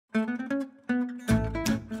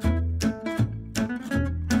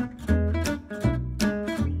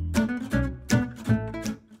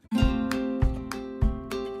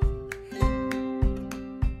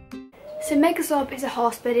Megazorb is a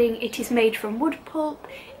horse bedding. It is made from wood pulp.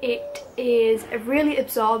 It is a really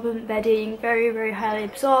absorbent bedding, very highly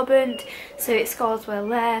absorbent, so it scores well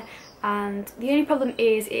there. And the only problem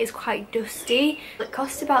is it is quite dusty. It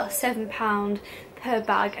costs about £7 per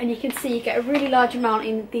bag, and you can see you get a really large amount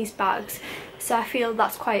in these bags, so I feel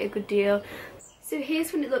that's quite a good deal. So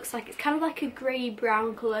here's what it looks like. It's kind of like a grey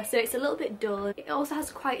brown colour, so it's a little bit dull. It also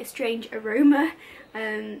has quite a strange aroma,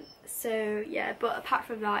 so yeah, but apart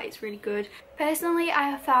from that it's really good. Personally, I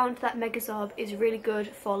have found that Megazorb is really good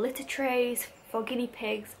for litter trays, for guinea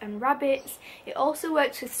pigs and rabbits. It also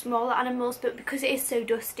works with smaller animals, but because it is so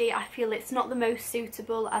dusty I feel it's not the most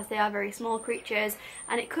suitable, as they are very small creatures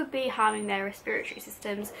and it could be harming their respiratory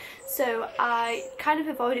systems. So I kind of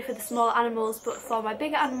avoid it for the smaller animals, but for my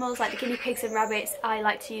bigger animals like the guinea pigs and rabbits I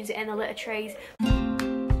like to use it in the litter trays.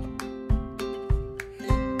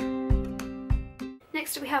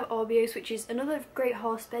 Next we have Orbeos, which is another great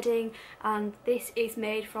horse bedding, and this is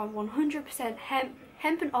made from 100% hemp.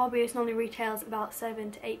 Hemp and Orbeos normally retails about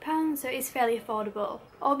 £7 to £8, so it's fairly affordable.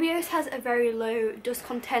 Orbeos has a very low dust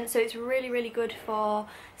content, so it's really good for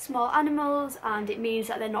small animals, and it means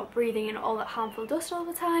that they're not breathing in all that harmful dust all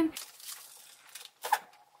the time.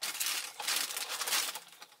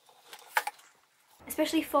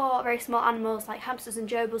 Especially for very small animals like hamsters and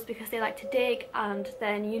gerbils, because they like to dig, and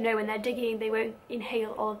then you know when they're digging they won't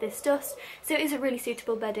inhale all of this dust, so it is a really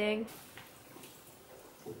suitable bedding.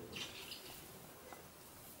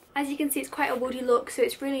 As you can see, it's quite a woody look, so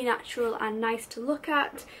it's really natural and nice to look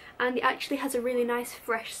at, and it actually has a really nice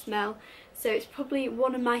fresh smell, so it's probably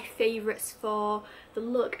one of my favourites for the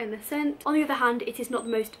look and the scent. On the other hand, it is not the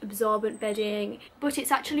most absorbent bedding, but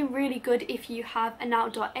it's actually really good if you have an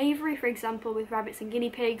outdoor aviary, for example with rabbits and guinea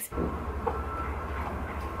pigs.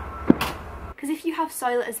 Because if you have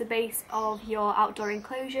soil as the base of your outdoor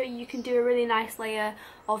enclosure, you can do a really nice layer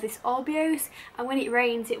of this Orbeos, and when it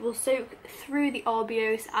rains it will soak through the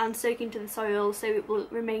Orbeos and soak into the soil, so it will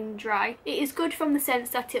remain dry. It is good from the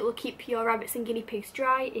sense that it will keep your rabbits and guinea pigs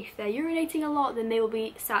dry. If they're urinating a lot, then they will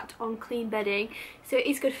be sat on clean bedding, so it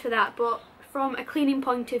is good for that. But from a cleaning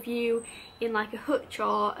point of view, in like a hutch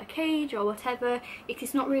or a cage or whatever, it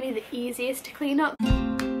is not really the easiest to clean up.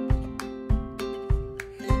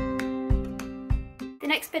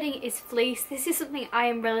 The next bedding is fleece. This is something I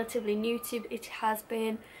am relatively new to. It has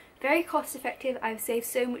been very cost effective. I've saved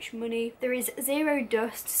so much money. There is zero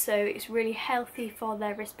dust, so it's really healthy for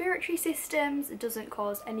their respiratory systems. It doesn't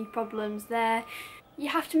cause any problems there. You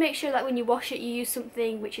have to make sure that when you wash it you use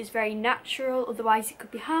something which is very natural, otherwise it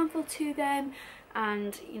could be harmful to them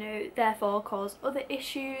and, you know, therefore cause other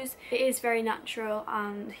issues. It is very natural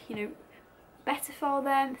and, you know, better for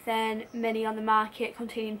them than many on the market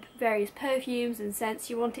containing various perfumes and scents.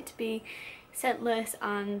 You want it to be scentless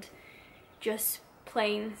and just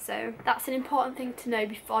plain, so that's an important thing to know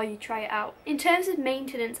before you try it out. In terms of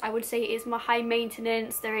maintenance, I would say it is more high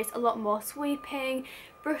maintenance. There is a lot more sweeping,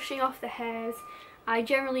 brushing off the hairs. I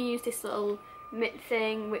generally use this little mitt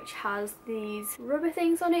thing which has these rubber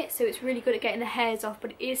things on it, so it's really good at getting the hairs off,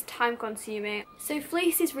 but it is time consuming. So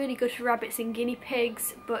fleece is really good for rabbits and guinea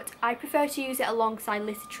pigs, but I prefer to use it alongside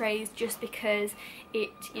litter trays just because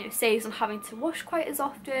it, you know, saves on having to wash quite as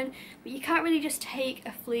often. But you can't really just take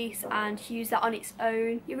a fleece and use that on its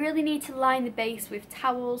own. You really need to line the base with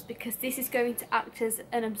towels because this is going to act as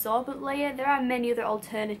an absorbent layer. There are many other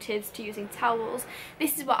alternatives to using towels.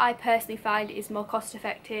 This is what I personally find is more cost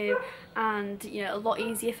effective and, you know, a lot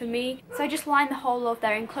easier for me. So I just line the whole of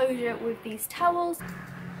their enclosure with these towels.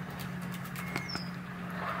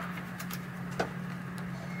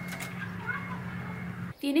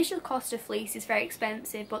 The initial cost of fleece is very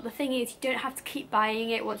expensive, but the thing is you don't have to keep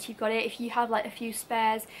buying it once you've got it. If you have like a few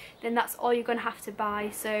spares, then that's all you're going to have to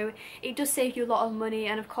buy, so it does save you a lot of money.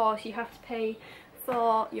 And of course you have to pay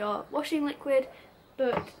for your washing liquid,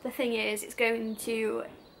 but the thing is it's going to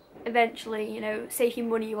eventually, you know, save you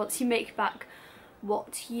money once you make back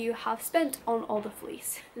what you have spent on all the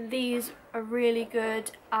fleece. These are really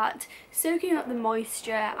good at soaking up the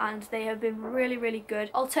moisture and they have been really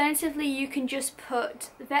good. Alternatively, you can just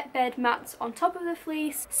put vet bed mats on top of the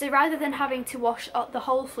fleece, so rather than having to wash up the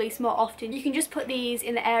whole fleece more often, you can just put these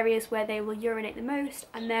in the areas where they will urinate the most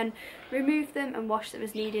and then remove them and wash them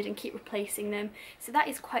as needed and keep replacing them. So that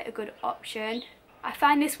is quite a good option. I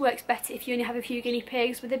find this works better if you only have a few guinea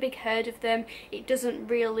pigs. With a big herd of them, it doesn't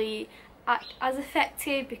really act as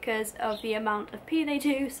effective because of the amount of pee they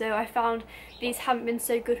do, so I found these haven't been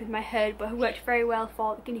so good with my herd but have worked very well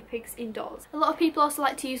for the guinea pigs indoors. A lot of people also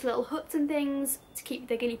like to use little huts and things to keep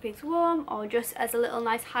their guinea pigs warm, or just as a little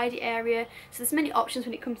nice hidey area, so there's many options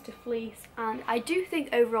when it comes to fleece, and I do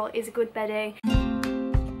think overall it is a good bedding.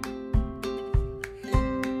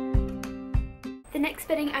 next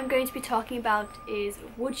bedding I'm going to be talking about is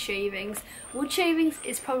wood shavings. Wood shavings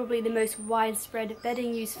is probably the most widespread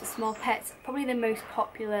bedding used for small pets, probably the most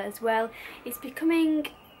popular as well. It's becoming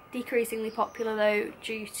decreasingly popular though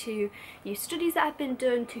due to new studies that have been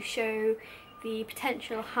done to show the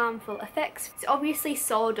potential harmful effects. So obviously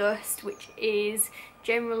sawdust, which is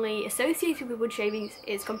generally associated with wood shavings,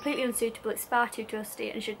 is completely unsuitable. It's far too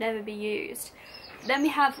dusty and should never be used. Then we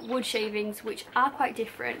have wood shavings, which are quite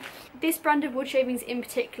different. This brand of wood shavings in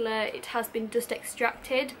particular, it has been dust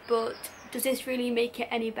extracted, but does this really make it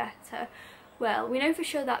any better? Well, we know for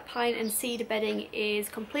sure that pine and cedar bedding is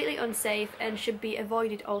completely unsafe and should be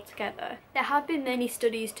avoided altogether. There have been many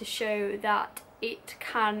studies to show that it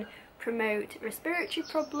can promote respiratory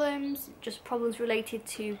problems, just problems related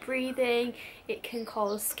to breathing. It can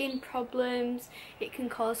cause skin problems, it can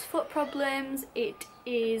cause foot problems. It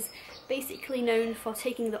is basically known for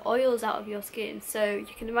taking the oils out of your skin, so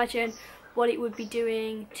you can imagine what it would be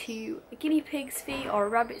doing to a guinea pig's feet or a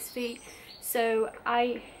rabbit's feet. So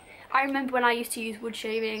I remember when I used to use wood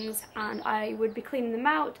shavings and I would be cleaning them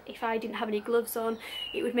out, if I didn't have any gloves on,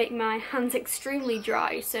 it would make my hands extremely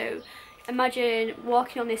dry. So imagine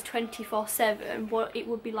walking on this 24/7, what it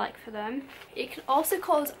would be like for them. It can also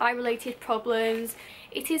cause eye-related problems.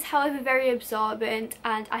 It is, however, very absorbent,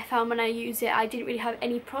 and I found when I used it I didn't really have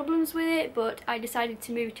any problems with it, but I decided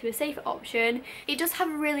to move to a safer option. It does have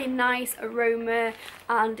a really nice aroma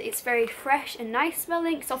and it's very fresh and nice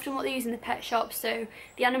smelling. It's often what they use in the pet shop, so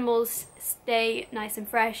the animals stay nice and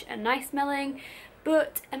fresh and nice smelling.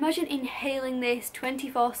 But imagine inhaling this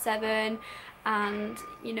 24/7 and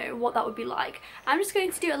you know what that would be like. I'm just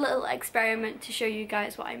going to do a little experiment to show you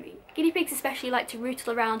guys what I mean. Guinea pigs especially like to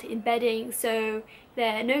rootle around in bedding, so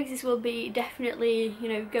their noses will be definitely, you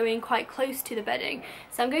know, going quite close to the bedding.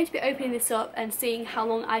 So I'm going to be opening this up and seeing how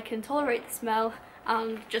long I can tolerate the smell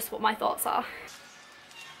and just what my thoughts are.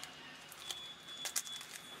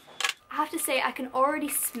 I have to say I can already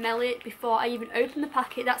smell it before I even open the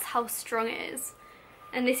packet. That's how strong it is.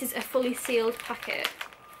 And this is a fully sealed packet.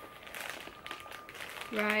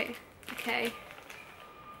 Right, okay.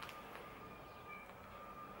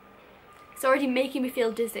 It's already making me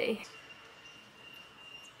feel dizzy.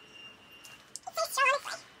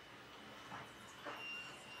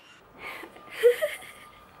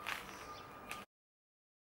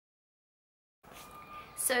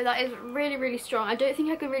 So that is really, really strong. I don't think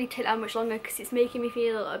I could really take that much longer because it's making me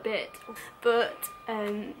feel a bit, but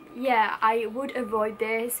yeah, I would avoid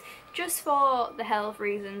this just for the health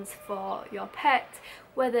reasons for your pet.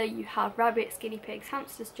 Whether you have rabbits, guinea pigs,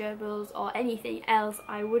 hamsters, gerbils or anything else,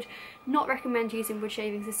 I would not recommend using wood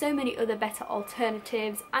shavings. There's so many other better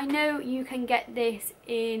alternatives. I know you can get this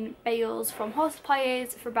in bales from horse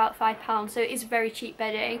suppliers for about £5, so it is very cheap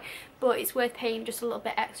bedding, but it's worth paying just a little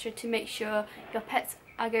bit extra to make sure your pets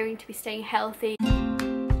are going to be staying healthy.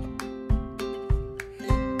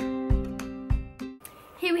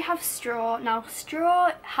 Here we have straw. Now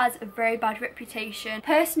straw has a very bad reputation.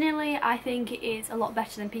 Personally, I think it is a lot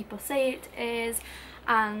better than people say it is,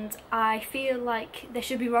 and I feel like there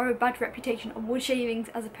should be more of a bad reputation on wood shavings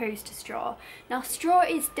as opposed to straw. Now straw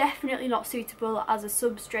is definitely not suitable as a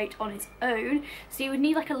substrate on its own, so you would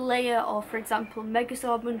need like a layer of, for example,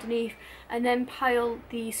 Megasorb underneath and then pile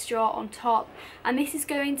the straw on top, and this is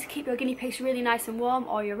going to keep your guinea pigs really nice and warm,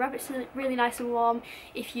 or your rabbits really nice and warm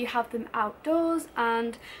if you have them outdoors.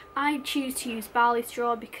 And I choose to use barley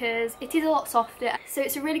straw because it is a lot softer, so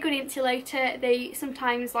it's a really good insulator. They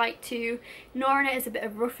sometimes like to gnaw on it as a bit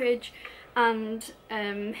of roughage, and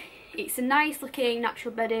it's a nice looking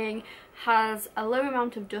natural bedding, has a low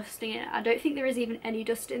amount of dust in it. I don't think there is even any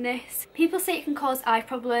dust in this. People say it can cause eye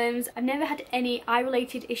problems. I've never had any eye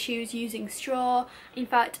related issues using straw. In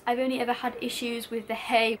fact, I've only ever had issues with the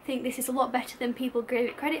hay. I think this is a lot better than people give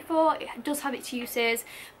it credit for. It does have its uses,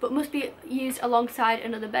 but must be used alongside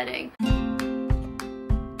another bedding.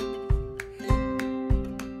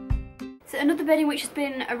 So another bedding which has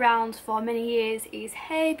been around for many years is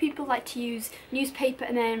hay. People like to use newspaper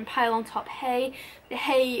and then pile on top hay. The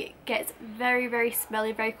hay gets very, very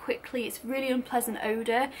smelly very quickly. It's really unpleasant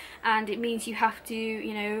odour, and it means you have to,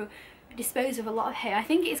 you know, dispose of a lot of hay. I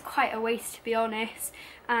think it is quite a waste, to be honest,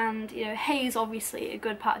 and you know, hay is obviously a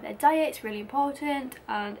good part of their diet, it's really important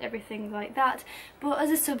and everything like that, but as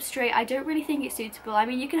a substrate I don't really think it's suitable. I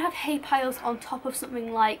mean, you can have hay piles on top of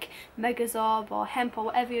something like Megasorb or hemp or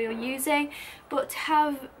whatever you're using, but to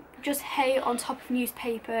have just hay on top of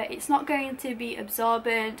newspaper, it's not going to be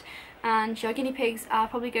absorbent, and your guinea pigs are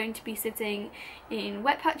probably going to be sitting in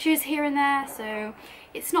wet patches here and there, so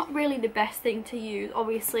it's not really the best thing to use.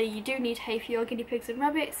 Obviously you do need hay for your guinea pigs and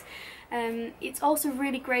rabbits, It's also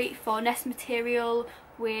really great for nest material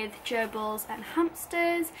with gerbils and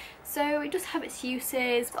hamsters, so it does have its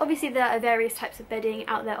uses. Obviously there are various types of bedding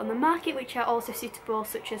out there on the market which are also suitable,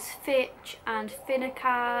 such as Fitch and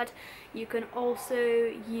Finicard. You can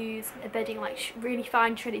also use a bedding like really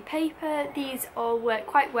fine shredded paper. These all work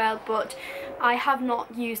quite well, but I have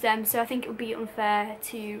not used them, so I think it would be unfair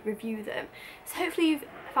to review them. So hopefully you've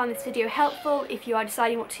found this video helpful if you are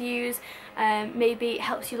deciding what to use. Maybe it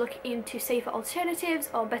helps you look into safer alternatives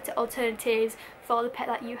or better alternatives for the pet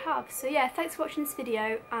that you have. So yeah, thanks for watching this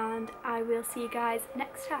video, and I will see you guys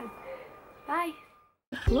next time. Bye!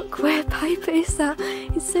 Look where Piper is at.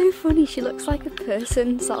 It's so funny, she looks like a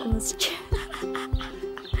person sat on this chair.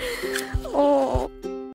 Oh.